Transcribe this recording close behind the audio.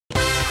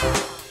Welcome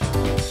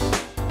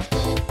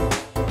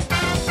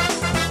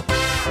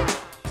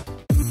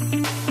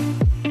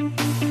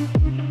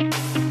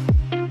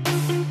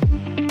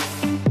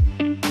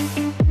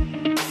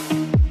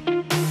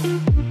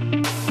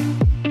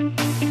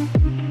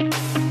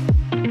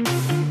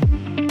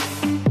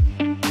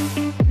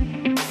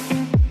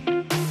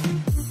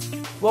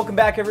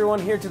back, everyone,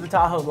 here to the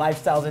Tahoe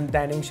Lifestyles and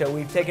Dining Show.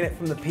 We've taken it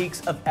from the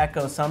peaks of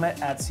Echo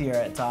Summit at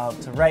Sierra-at-Tahoe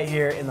to right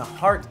here in the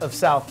heart of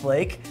South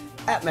Lake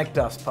at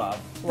McDuff's Pub.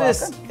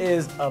 This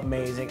is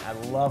amazing. I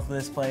love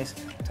this place.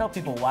 Tell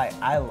people why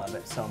I love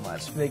it so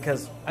much,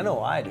 because I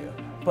know I do.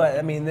 But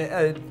I mean,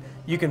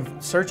 you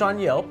can search on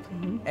Yelp,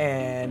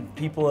 and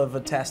people have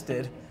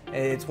attested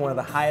it's one of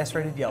the highest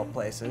rated Yelp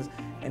places,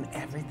 and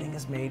everything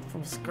is made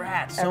from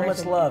scratch. So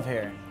much love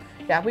here.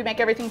 Yeah, we make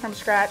everything from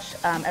scratch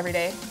every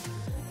day.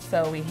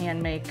 So we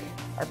hand make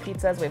our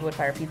pizzas. We have a wood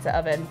fire pizza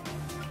oven.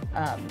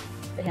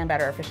 Hand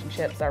batter our fish and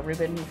chips, our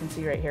Reuben you can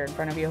see right here in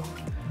front of you.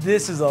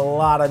 This is a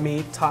lot of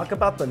meat. Talk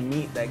about the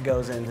meat that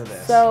goes into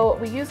this. So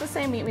we use the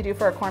same meat we do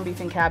for our corned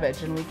beef and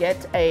cabbage, and we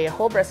get a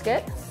whole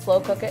brisket, slow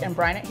cook it and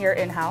brine it here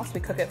in-house. We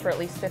cook it for at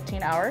least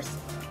 15 hours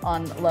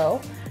on low,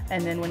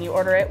 and then when you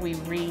order it, we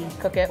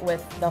re-cook it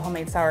with the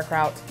homemade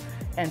sauerkraut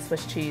and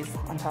Swiss cheese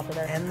on top of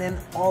there. And then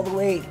all the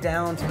way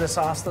down to the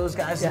sauce. Those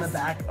guys in the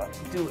back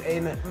do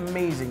an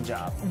amazing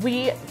job.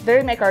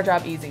 They make our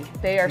job easy.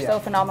 They are so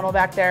phenomenal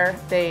back there.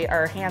 They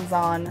are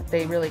hands-on.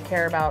 They really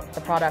care about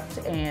the product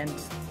and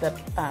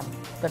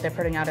that they're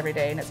putting out every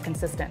day, and it's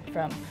consistent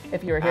from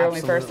if you were here when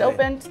we first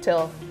opened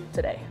till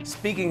today.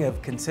 Speaking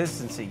of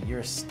consistency,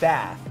 your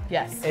staff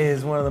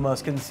is one of the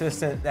most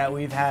consistent that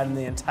we've had in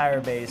the entire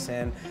base.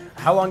 And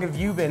how long have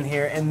you been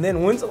here? And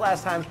then when's the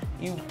last time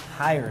you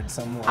hired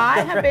someone?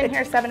 I have been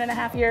here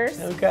 7.5 years.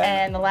 Okay.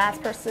 And the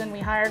last person we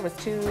hired was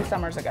 2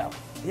 summers ago.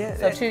 Yeah.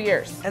 So 2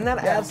 years. And that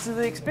adds to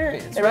the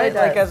experience, right? Really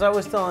does. Like as I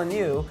was telling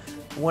you,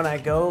 when I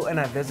go and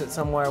I visit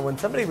somewhere, when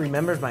somebody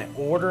remembers my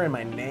order and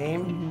my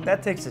name,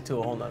 that takes it to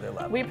a whole nother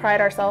level. We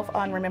pride ourselves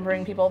on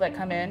remembering people that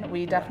come in.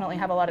 We definitely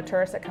have a lot of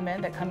tourists that come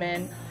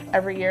in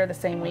every year the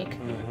same week,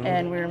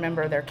 and we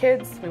remember their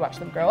kids. We watch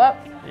them grow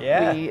up.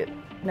 Yeah. We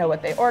know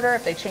what they order.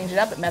 If they change it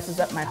up, it messes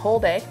up my whole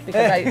day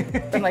because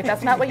I'm like,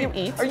 that's not what you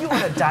eat. Are you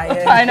on a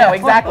diet? I know,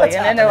 exactly.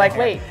 And then they're like,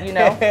 wait, you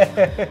know?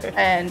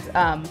 And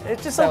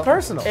it's just so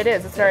personal. It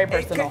is. It's very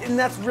personal. And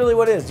that's really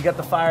what it is. You got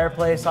the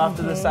fireplace off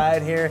to the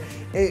side here.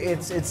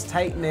 It's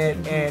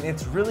tight-knit, and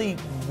it's really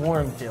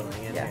warm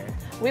feeling in here.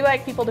 We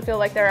like people to feel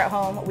like they're at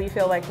home. We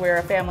feel like we're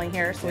a family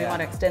here, so we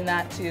want to extend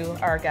that to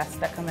our guests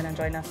that come in and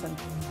join us. And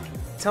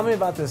tell me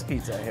about this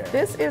pizza here.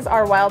 This is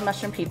our wild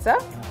mushroom pizza.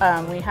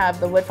 We have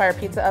the wood fire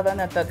pizza oven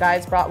that the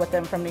guys brought with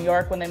them from New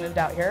York when they moved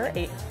out here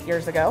 8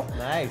 years ago.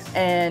 Nice.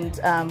 And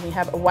we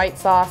have a white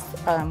sauce,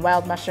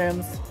 wild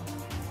mushrooms,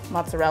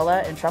 mozzarella,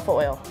 and truffle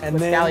oil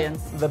with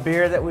scallions. The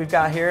beer that we've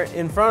got here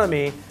in front of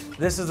me,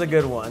 this is a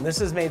good one. This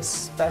is made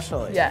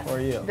specially for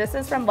you. This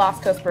is from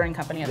Lost Coast Brewing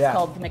Company. It's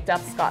called the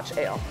McDuff's Scotch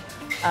Ale.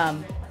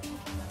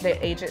 They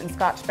age it in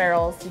Scotch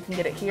barrels. You can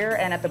get it here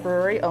and at the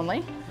brewery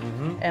only.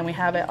 And we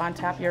have it on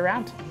tap year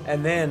round.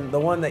 And then the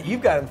one that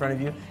you've got in front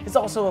of you is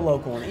also a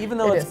local one. Even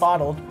though it's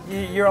bottled,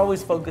 you're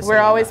always focusing on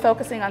always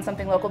focusing on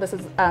something local. This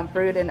is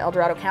brewed in El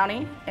Dorado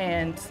County,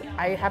 and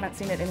I haven't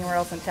seen it anywhere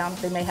else in town.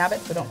 They may have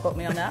it, so don't quote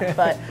me on that.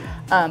 But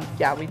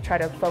yeah, we try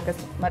to focus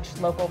much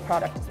local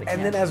product as we can.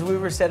 And then as we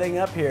were setting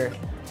up here,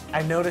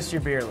 I noticed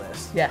your beer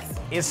list. Yes.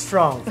 It's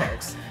strong,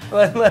 folks.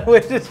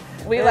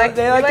 We like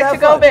to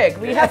go big.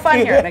 We have fun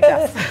here at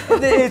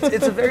McDuff's.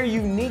 It's a very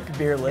unique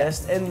beer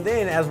list. And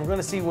then, as we're going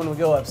to see when we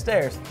go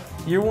upstairs,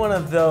 you're one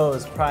of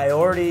those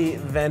priority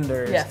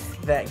vendors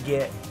that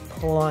get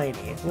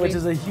plenty, which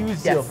is a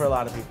huge deal for a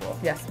lot of people.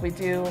 Yes, we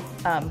do.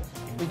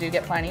 We do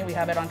get plenty. We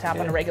have it on tap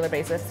on a regular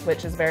basis,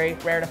 which is very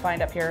rare to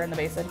find up here in the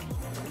basin.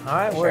 All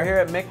right, we're here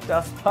at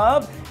McDuff's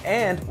Pub,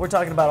 and we're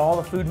talking about all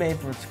the food made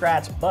from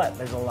scratch, but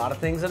there's a lot of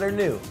things that are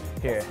new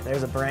here.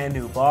 There's a brand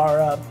new bar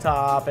up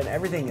top, and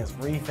everything is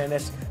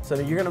refinished, so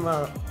you're going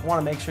to want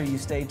to make sure you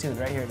stay tuned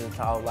right here to the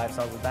Tahoe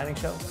Lifestyles and Dining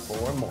Show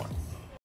for more.